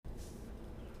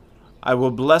I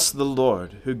will bless the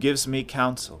Lord, who gives me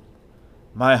counsel.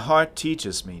 My heart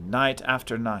teaches me night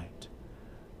after night.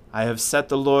 I have set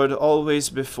the Lord always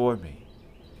before me.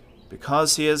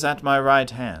 Because he is at my right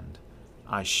hand,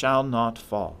 I shall not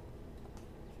fall.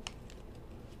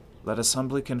 Let us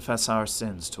humbly confess our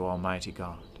sins to Almighty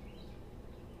God.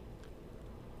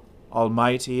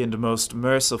 Almighty and most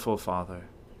merciful Father,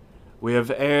 we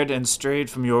have erred and strayed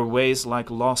from your ways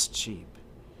like lost sheep.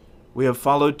 We have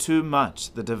followed too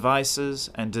much the devices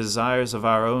and desires of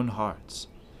our own hearts.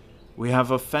 We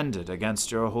have offended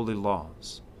against your holy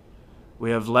laws.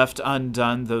 We have left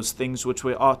undone those things which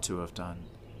we ought to have done,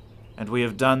 and we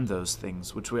have done those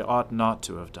things which we ought not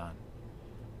to have done.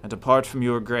 And apart from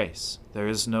your grace, there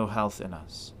is no health in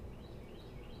us.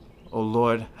 O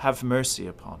Lord, have mercy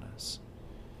upon us.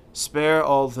 Spare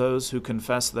all those who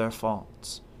confess their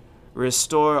faults.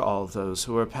 Restore all those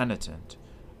who are penitent,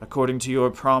 according to your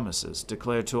promises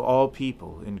declared to all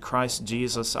people in Christ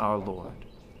Jesus our Lord.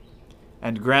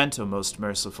 And grant, O most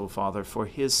merciful Father, for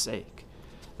his sake,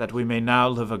 that we may now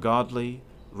live a godly,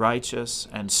 righteous,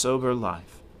 and sober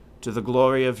life, to the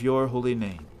glory of your holy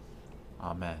name.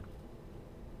 Amen.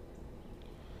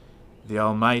 The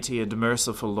Almighty and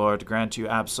merciful Lord grant you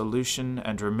absolution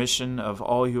and remission of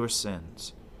all your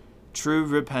sins, true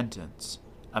repentance,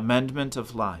 amendment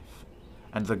of life,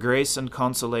 and the grace and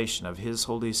consolation of his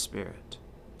Holy Spirit.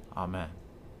 Amen.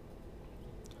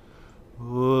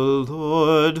 O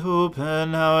Lord,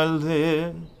 open our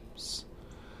lips,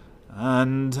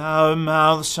 and our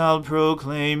mouth shall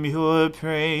proclaim your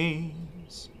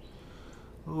praise.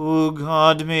 O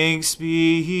God, make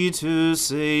speed to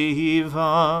save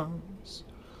us.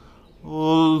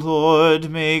 O Lord,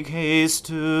 make haste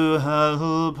to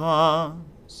help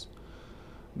us.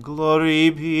 Glory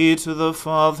be to the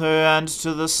Father, and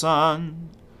to the Son,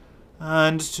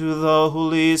 and to the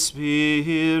Holy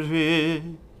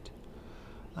Spirit,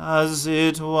 as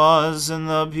it was in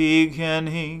the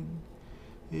beginning,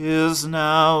 is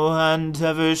now, and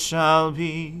ever shall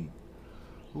be,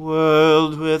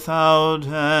 world without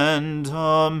end.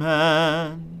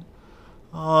 Amen.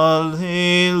 Alleluia.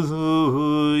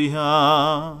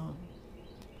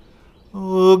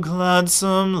 O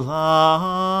gladsome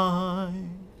light,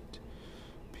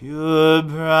 pure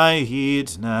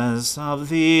brightness of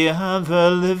the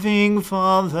ever-living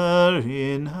Father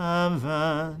in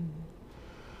heaven,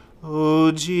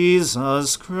 O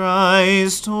Jesus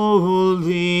Christ,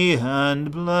 holy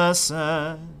and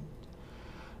blessed,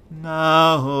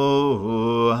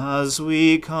 now as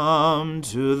we come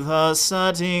to the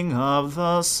setting of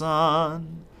the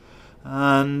sun,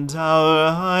 and our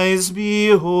eyes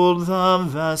behold the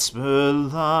vesper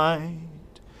light,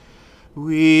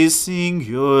 we sing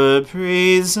your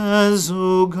praises,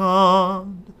 O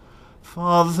God,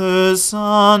 Father,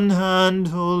 Son, and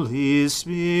Holy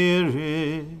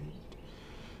Spirit.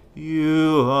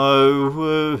 You are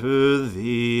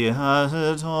worthy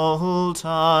at all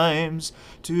times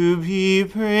to be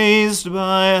praised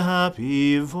by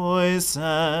happy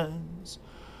voices,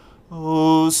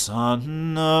 O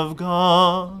Son of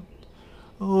God,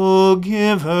 O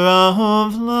Giver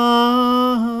of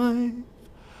life,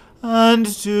 and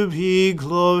to be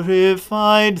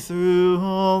glorified through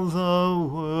all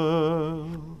the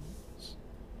world.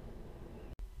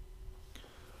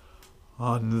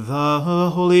 On the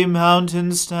holy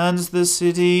mountain stands the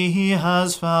city he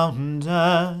has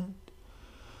founded.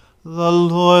 The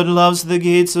Lord loves the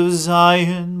gates of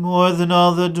Zion more than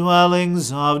all the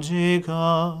dwellings of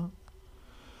Jacob.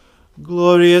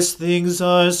 Glorious things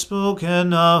are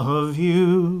spoken of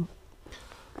you,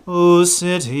 O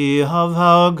city of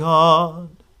our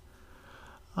God.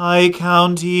 I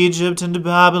count Egypt and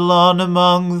Babylon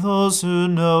among those who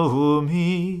know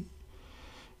me.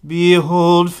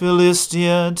 Behold,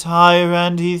 Philistia, Tyre,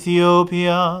 and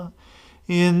Ethiopia,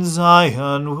 in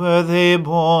Zion were they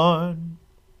born.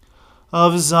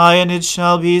 Of Zion it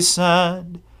shall be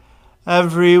said,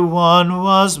 every one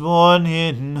was born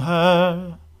in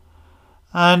her,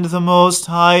 and the Most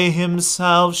High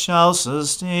himself shall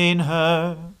sustain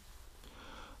her.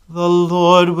 The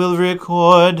Lord will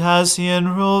record as he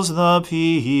enrolls the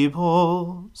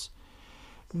peoples.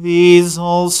 These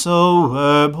also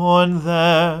were born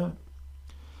there.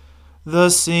 The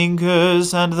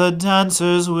singers and the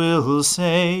dancers will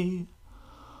say,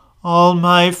 all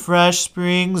my fresh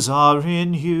springs are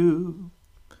in you.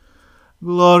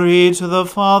 Glory to the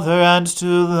Father, and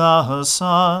to the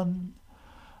Son,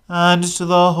 and to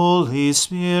the Holy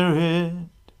Spirit,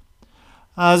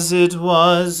 as it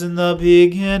was in the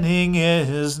beginning,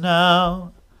 is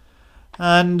now,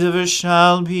 and ever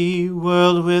shall be,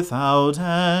 world without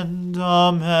end.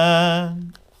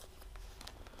 Amen.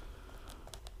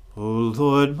 O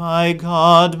Lord my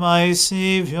God, my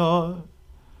Saviour,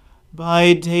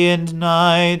 by day and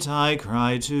night I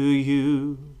cry to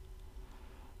you.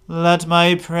 Let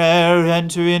my prayer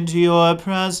enter into your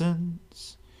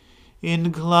presence.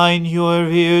 Incline your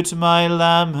ear to my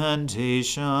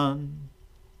lamentation.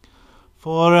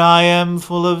 For I am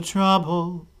full of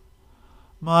trouble.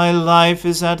 My life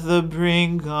is at the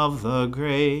brink of the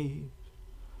grave.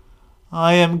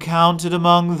 I am counted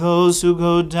among those who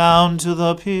go down to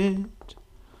the pit.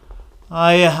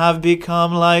 I have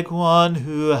become like one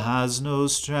who has no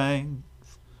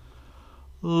strength,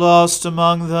 lost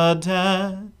among the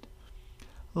dead,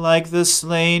 like the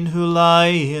slain who lie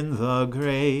in the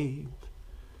grave,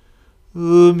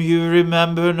 whom you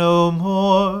remember no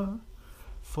more,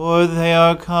 for they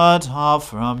are cut off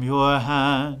from your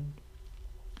hand.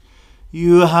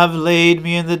 You have laid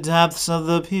me in the depths of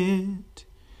the pit,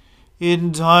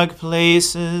 in dark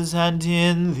places and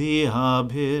in the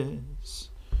abyss.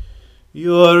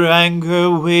 Your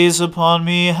anger weighs upon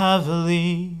me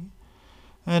heavily,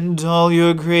 and all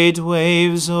your great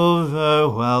waves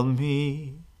overwhelm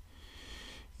me.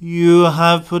 You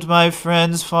have put my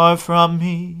friends far from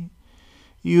me.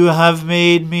 You have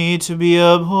made me to be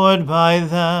abhorred by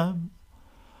them.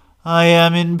 I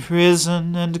am in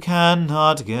prison and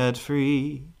cannot get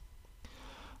free.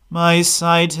 My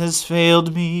sight has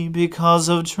failed me because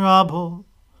of trouble.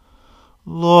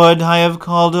 Lord, I have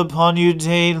called upon you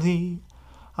daily.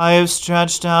 I have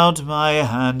stretched out my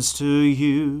hands to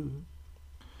you.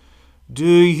 Do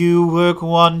you work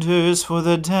wonders for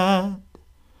the dead?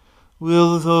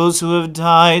 Will those who have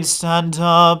died stand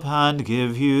up and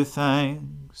give you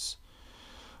thanks?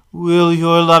 Will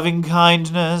your loving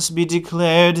kindness be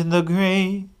declared in the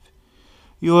grave,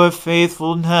 your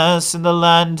faithfulness in the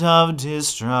land of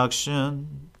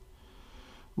destruction?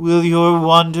 Will your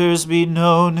wonders be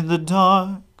known in the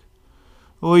dark,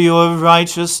 or your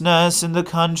righteousness in the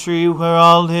country where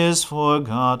all is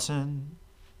forgotten?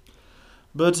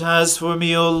 But as for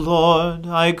me, O Lord,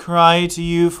 I cry to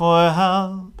you for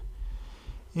help.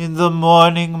 In the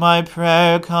morning my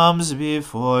prayer comes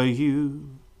before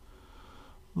you.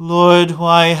 Lord,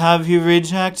 why have you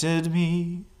rejected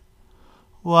me?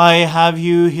 Why have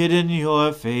you hidden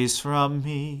your face from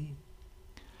me?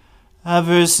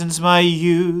 Ever since my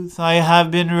youth I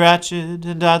have been wretched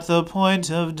and at the point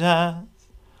of death.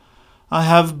 I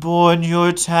have borne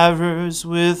your terrors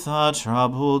with a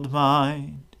troubled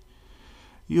mind.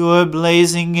 Your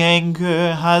blazing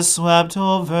anger has swept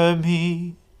over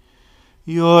me.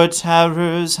 Your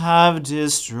terrors have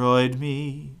destroyed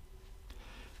me.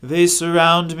 They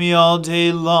surround me all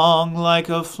day long like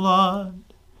a flood.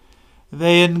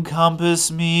 They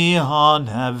encompass me on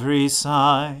every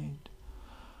side.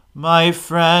 My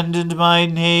friend and my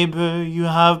neighbor you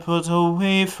have put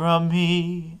away from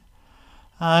me,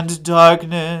 and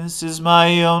darkness is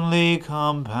my only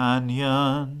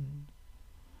companion.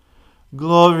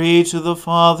 Glory to the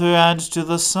Father and to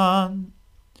the Son,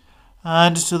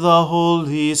 and to the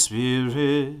Holy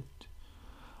Spirit,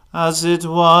 as it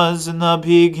was in the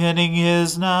beginning,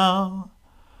 is now,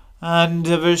 and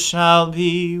ever shall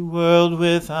be, world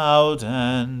without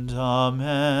end.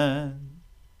 Amen.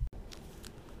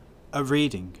 A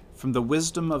reading from the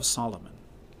Wisdom of Solomon.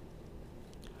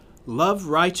 Love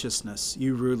righteousness,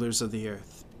 you rulers of the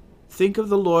earth. Think of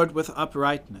the Lord with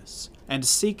uprightness, and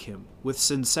seek him with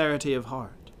sincerity of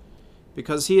heart,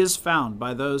 because he is found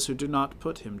by those who do not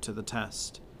put him to the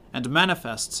test, and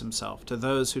manifests himself to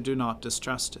those who do not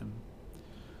distrust him.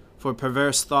 For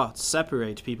perverse thoughts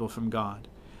separate people from God,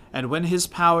 and when his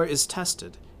power is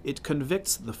tested, it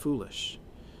convicts the foolish,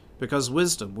 because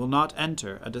wisdom will not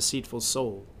enter a deceitful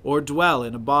soul, or dwell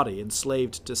in a body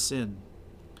enslaved to sin.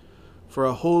 For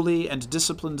a holy and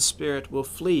disciplined spirit will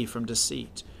flee from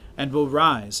deceit, and will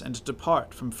rise and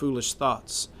depart from foolish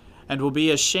thoughts, and will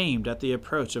be ashamed at the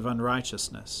approach of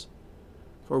unrighteousness.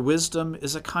 For wisdom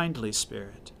is a kindly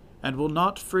spirit, and will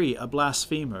not free a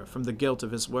blasphemer from the guilt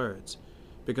of his words,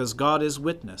 because God is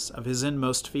witness of his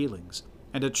inmost feelings,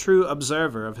 and a true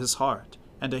observer of his heart,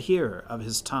 and a hearer of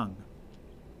his tongue.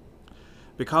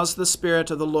 Because the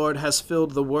Spirit of the Lord has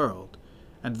filled the world,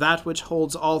 and that which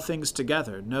holds all things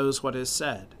together knows what is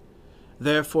said.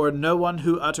 Therefore no one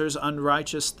who utters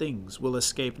unrighteous things will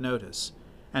escape notice,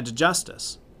 and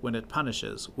justice, when it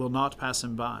punishes, will not pass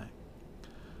him by.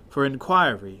 For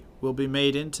inquiry will be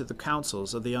made into the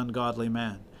counsels of the ungodly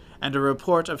man, and a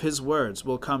report of his words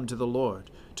will come to the Lord,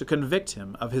 to convict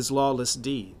him of his lawless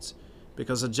deeds,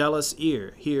 because a jealous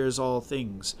ear hears all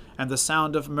things, and the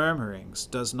sound of murmurings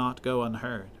does not go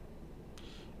unheard.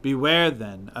 Beware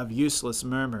then of useless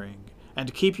murmuring,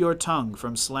 and keep your tongue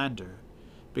from slander.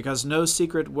 because no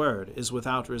secret word is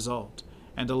without result,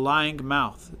 and a lying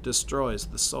mouth destroys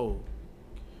the soul.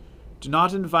 Do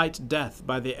not invite death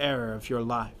by the error of your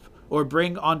life, or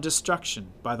bring on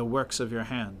destruction by the works of your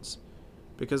hands,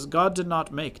 because God did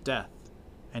not make death,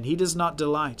 and he does not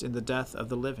delight in the death of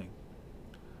the living.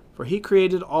 For he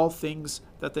created all things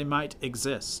that they might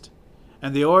exist,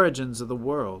 and the origins of the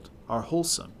world are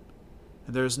wholesome,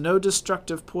 and there is no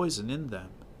destructive poison in them,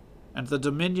 and the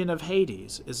dominion of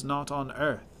Hades is not on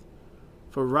earth,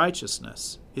 for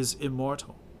righteousness is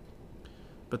immortal.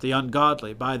 But the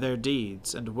ungodly by their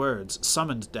deeds and words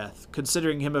summoned death.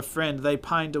 Considering him a friend, they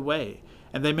pined away,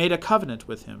 and they made a covenant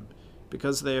with him,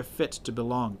 because they are fit to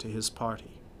belong to his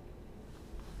party.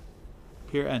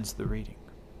 Here ends the reading.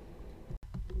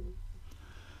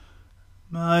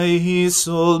 My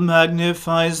soul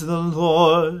magnifies the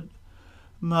Lord.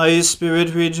 My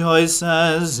spirit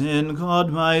rejoices in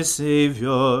God my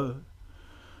Saviour.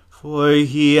 For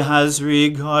he has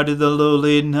regarded the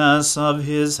lowliness of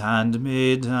his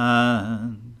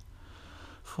handmaiden.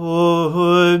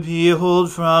 For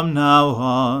behold, from now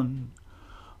on,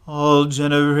 all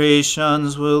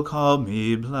generations will call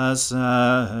me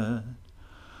blessed.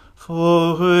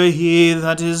 For he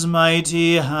that is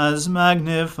mighty has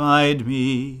magnified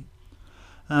me,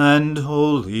 and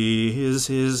holy is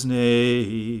his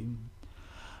name.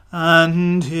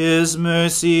 And his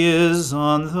mercy is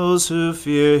on those who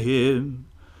fear him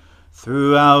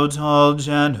throughout all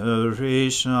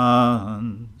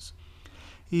generations.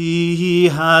 He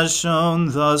has shown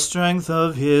the strength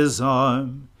of his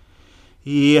arm.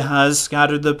 He has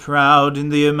scattered the proud in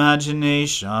the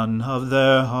imagination of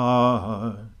their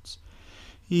hearts.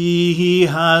 He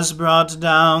has brought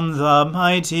down the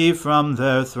mighty from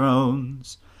their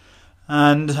thrones,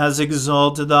 and has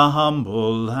exalted the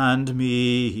humble and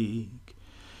meek.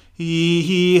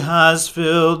 He has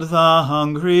filled the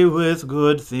hungry with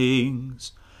good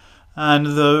things, and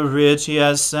the rich he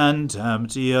has sent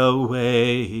empty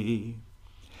away.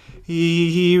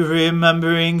 He,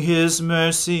 remembering his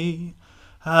mercy,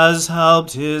 has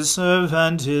helped his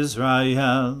servant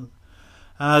Israel,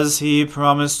 as he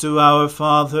promised to our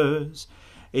fathers,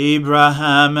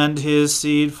 Abraham and his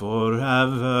seed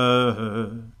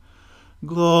forever.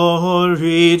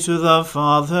 Glory to the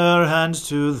Father, and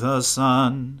to the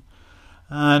Son,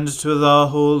 and to the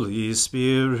Holy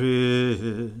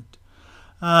Spirit,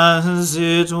 as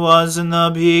it was in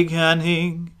the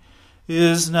beginning,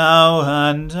 is now,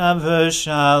 and ever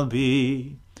shall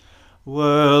be,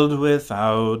 world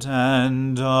without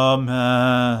end.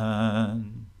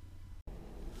 Amen.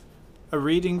 A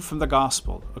reading from the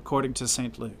Gospel according to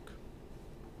St. Luke.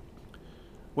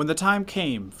 When the time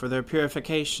came for their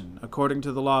purification according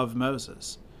to the law of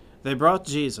Moses, they brought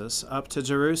Jesus up to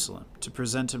Jerusalem to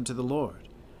present him to the Lord,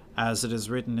 as it is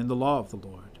written in the law of the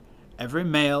Lord. Every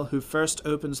male who first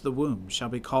opens the womb shall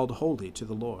be called holy to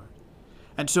the Lord,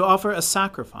 and to offer a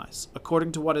sacrifice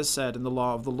according to what is said in the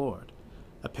law of the Lord,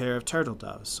 a pair of turtle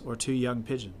doves or 2 young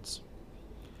pigeons.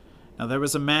 Now there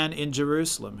was a man in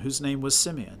Jerusalem whose name was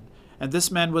Simeon, and this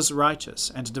man was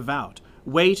righteous and devout,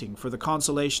 waiting for the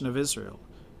consolation of Israel,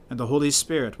 and the Holy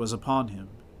Spirit was upon him.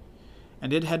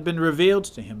 And it had been revealed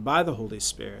to him by the Holy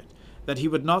Spirit that he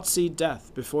would not see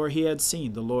death before he had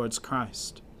seen the Lord's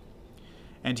Christ.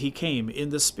 And he came in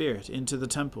the Spirit into the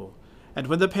temple, and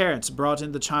when the parents brought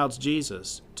in the child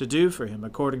Jesus to do for him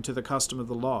according to the custom of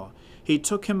the law, he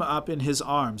took him up in his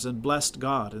arms and blessed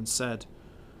God and said,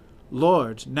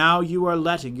 Lord, now you are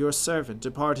letting your servant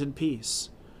depart in peace,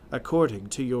 according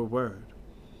to your word.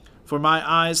 For my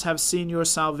eyes have seen your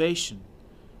salvation,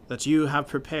 that you have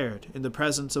prepared in the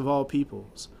presence of all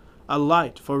peoples, a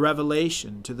light for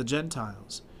revelation to the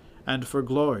Gentiles, and for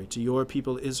glory to your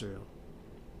people Israel.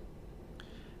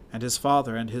 And his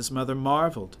father and his mother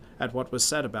marveled at what was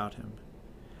said about him.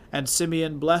 And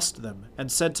Simeon blessed them,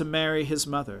 and said to Mary his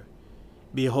mother,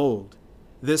 Behold,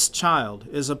 this child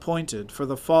is appointed for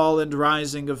the fall and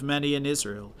rising of many in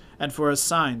Israel, and for a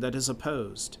sign that is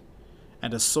opposed.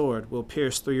 And a sword will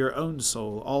pierce through your own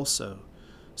soul also,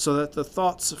 so that the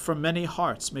thoughts from many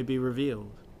hearts may be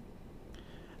revealed.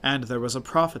 And there was a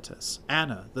prophetess,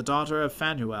 Anna, the daughter of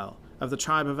Phanuel, of the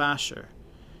tribe of Asher.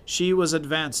 She was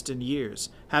advanced in years,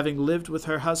 having lived with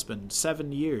her husband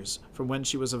 7 years from when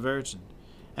she was a virgin,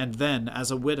 and then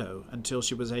as a widow until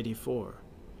she was 84.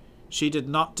 She did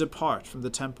not depart from the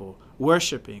temple,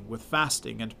 worshipping with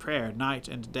fasting and prayer night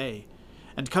and day.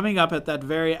 And coming up at that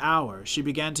very hour, she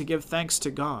began to give thanks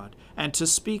to God, and to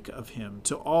speak of him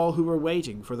to all who were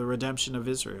waiting for the redemption of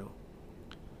Israel.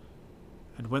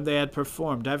 And when they had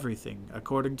performed everything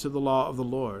according to the law of the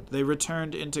Lord, they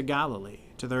returned into Galilee,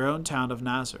 to their own town of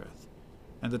Nazareth.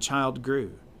 And the child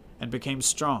grew, and became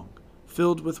strong,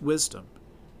 filled with wisdom,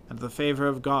 and the favor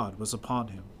of God was upon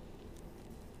him.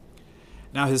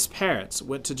 Now his parents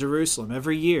went to Jerusalem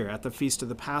every year at the feast of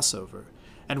the Passover,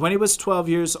 and when he was 12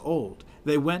 years old,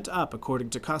 they went up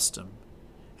according to custom.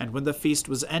 And when the feast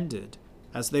was ended,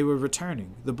 as they were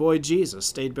returning, the boy Jesus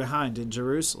stayed behind in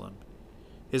Jerusalem.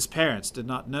 His parents did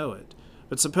not know it,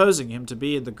 but supposing him to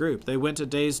be in the group, they went a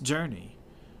day's journey.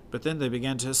 But then they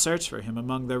began to search for him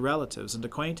among their relatives and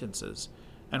acquaintances,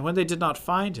 and when they did not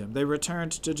find him, they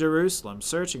returned to Jerusalem,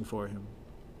 searching for him.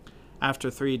 After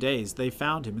 3 days they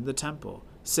found him in the temple,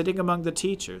 sitting among the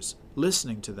teachers,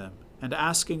 listening to them, and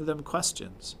asking them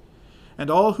questions. And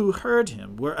all who heard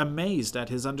him were amazed at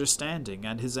his understanding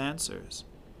and his answers.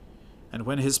 And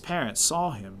when his parents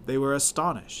saw him, they were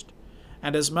astonished.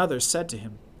 And his mother said to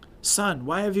him, "Son,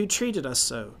 why have you treated us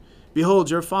so? Behold,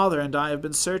 your father and I have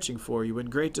been searching for you in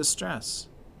great distress."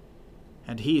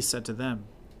 And he said to them,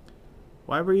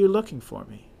 "Why were you looking for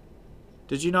me?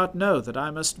 Did you not know that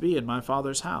I must be in my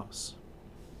father's house?"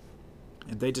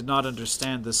 And they did not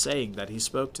understand the saying that he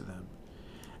spoke to them.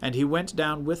 And he went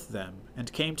down with them,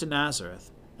 and came to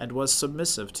Nazareth, and was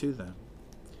submissive to them.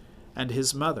 And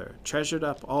his mother treasured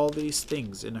up all these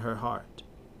things in her heart.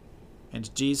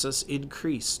 And Jesus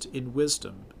increased in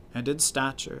wisdom, and in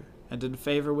stature, and in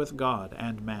favor with God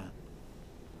and man.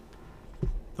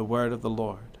 The word of the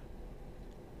Lord.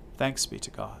 Thanks be to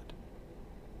God.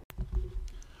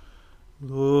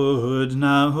 Lord,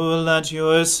 now let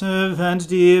your servant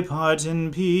depart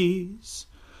in peace,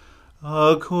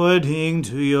 according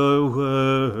to your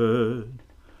word.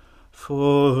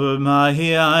 For my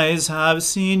eyes have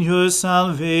seen your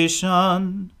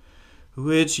salvation,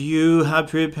 which you have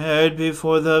prepared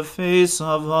before the face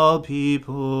of all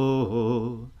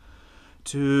people,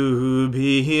 to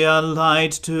be a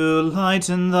light to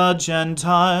lighten the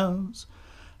Gentiles,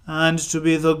 and to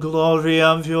be the glory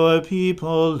of your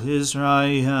people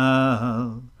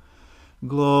Israel.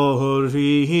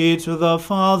 Glory to the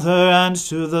Father, and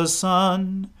to the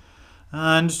Son,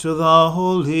 and to the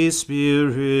Holy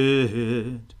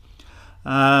Spirit,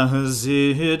 as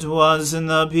it was in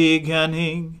the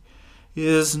beginning,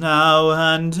 is now,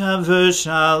 and ever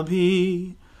shall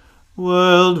be,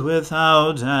 world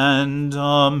without end.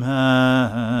 Amen.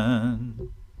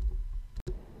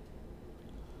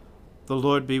 The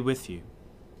Lord be with you.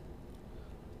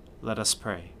 Let us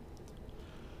pray.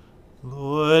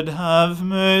 Lord, have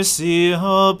mercy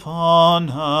upon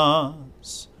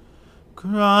us.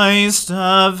 Christ,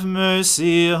 have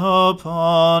mercy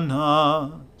upon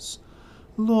us.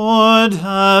 Lord,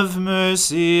 have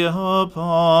mercy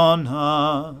upon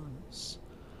us.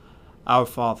 Our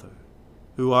Father,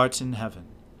 who art in heaven,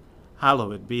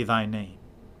 hallowed be thy name.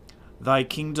 Thy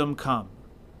kingdom come,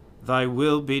 thy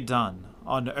will be done,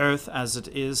 on earth as it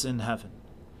is in heaven.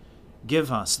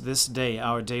 Give us this day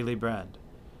our daily bread,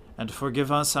 and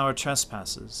forgive us our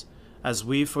trespasses, as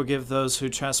we forgive those who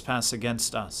trespass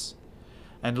against us.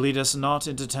 And lead us not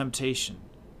into temptation,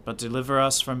 but deliver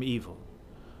us from evil.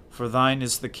 For thine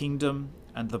is the kingdom,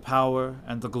 and the power,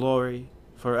 and the glory,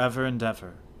 forever and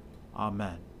ever.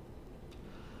 Amen.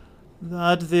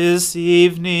 That this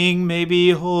evening may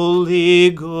be holy,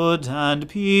 good, and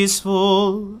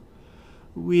peaceful,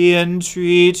 we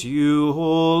entreat you,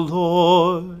 O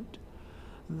Lord,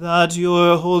 that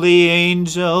your holy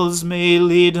angels may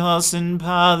lead us in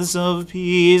paths of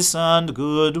peace and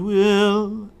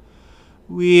goodwill.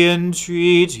 We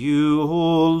entreat you,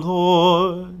 O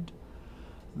Lord,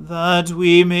 that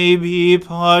we may be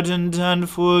pardoned and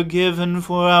forgiven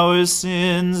for our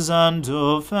sins and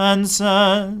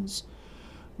offenses.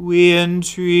 We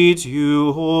entreat you,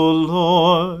 O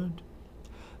Lord,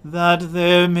 that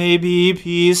there may be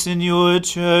peace in your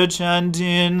church and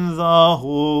in the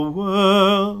whole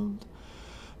world.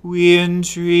 We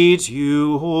entreat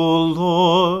you, O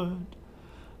Lord,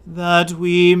 that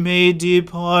we may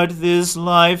depart this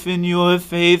life in your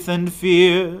faith and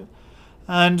fear,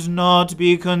 and not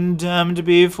be condemned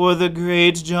before the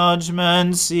great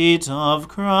judgment seat of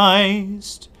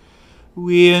Christ.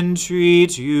 We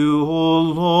entreat you, O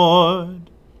Lord,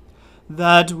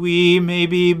 that we may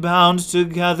be bound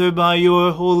together by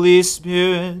your Holy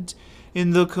Spirit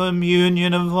in the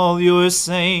communion of all your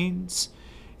saints,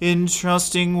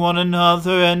 entrusting one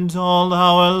another and all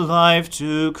our life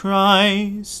to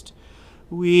Christ.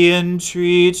 We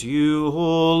entreat you,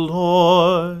 O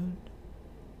Lord.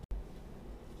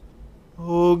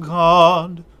 O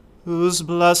God, whose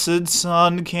blessed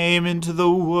Son came into the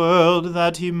world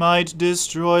that he might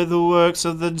destroy the works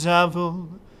of the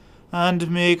devil,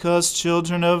 and make us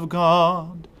children of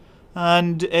God,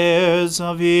 and heirs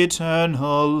of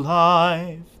eternal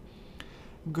life,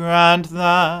 grant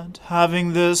that,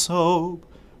 having this hope,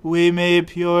 we may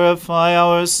purify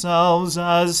ourselves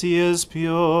as he is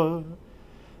pure,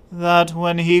 that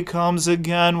when he comes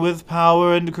again with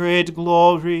power and great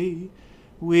glory,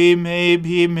 we may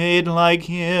be made like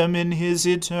him in his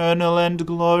eternal and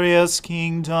glorious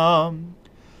kingdom,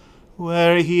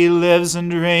 where he lives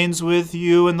and reigns with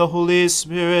you in the Holy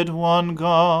Spirit, one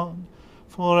God,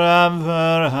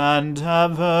 forever and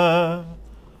ever.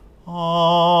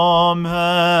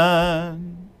 Amen.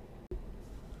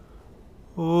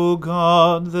 O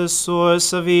God, the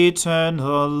source of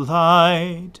eternal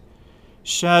light,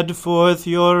 shed forth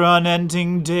your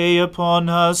unending day upon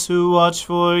us who watch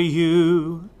for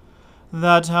you,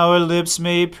 that our lips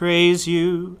may praise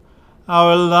you,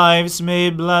 our lives may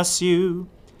bless you,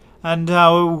 and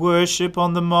our worship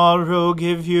on the morrow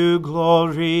give you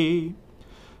glory.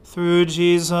 Through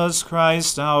Jesus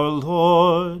Christ our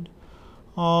Lord.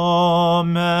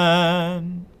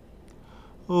 Amen.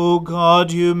 O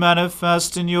God, you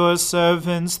manifest in your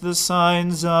servants the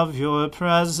signs of your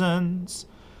presence.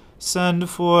 Send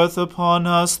forth upon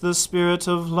us the Spirit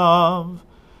of love,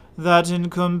 that in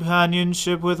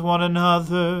companionship with one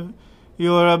another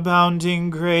your abounding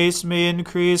grace may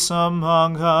increase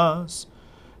among us.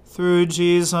 Through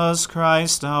Jesus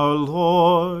Christ our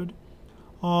Lord.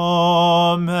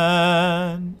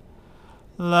 Amen.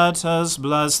 Let us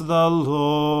bless the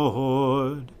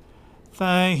Lord.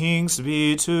 Thanks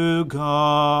be to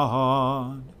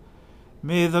God.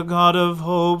 May the God of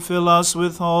hope fill us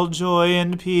with all joy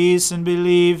and peace in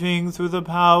believing through the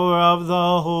power of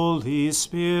the Holy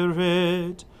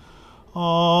Spirit.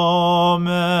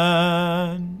 Amen.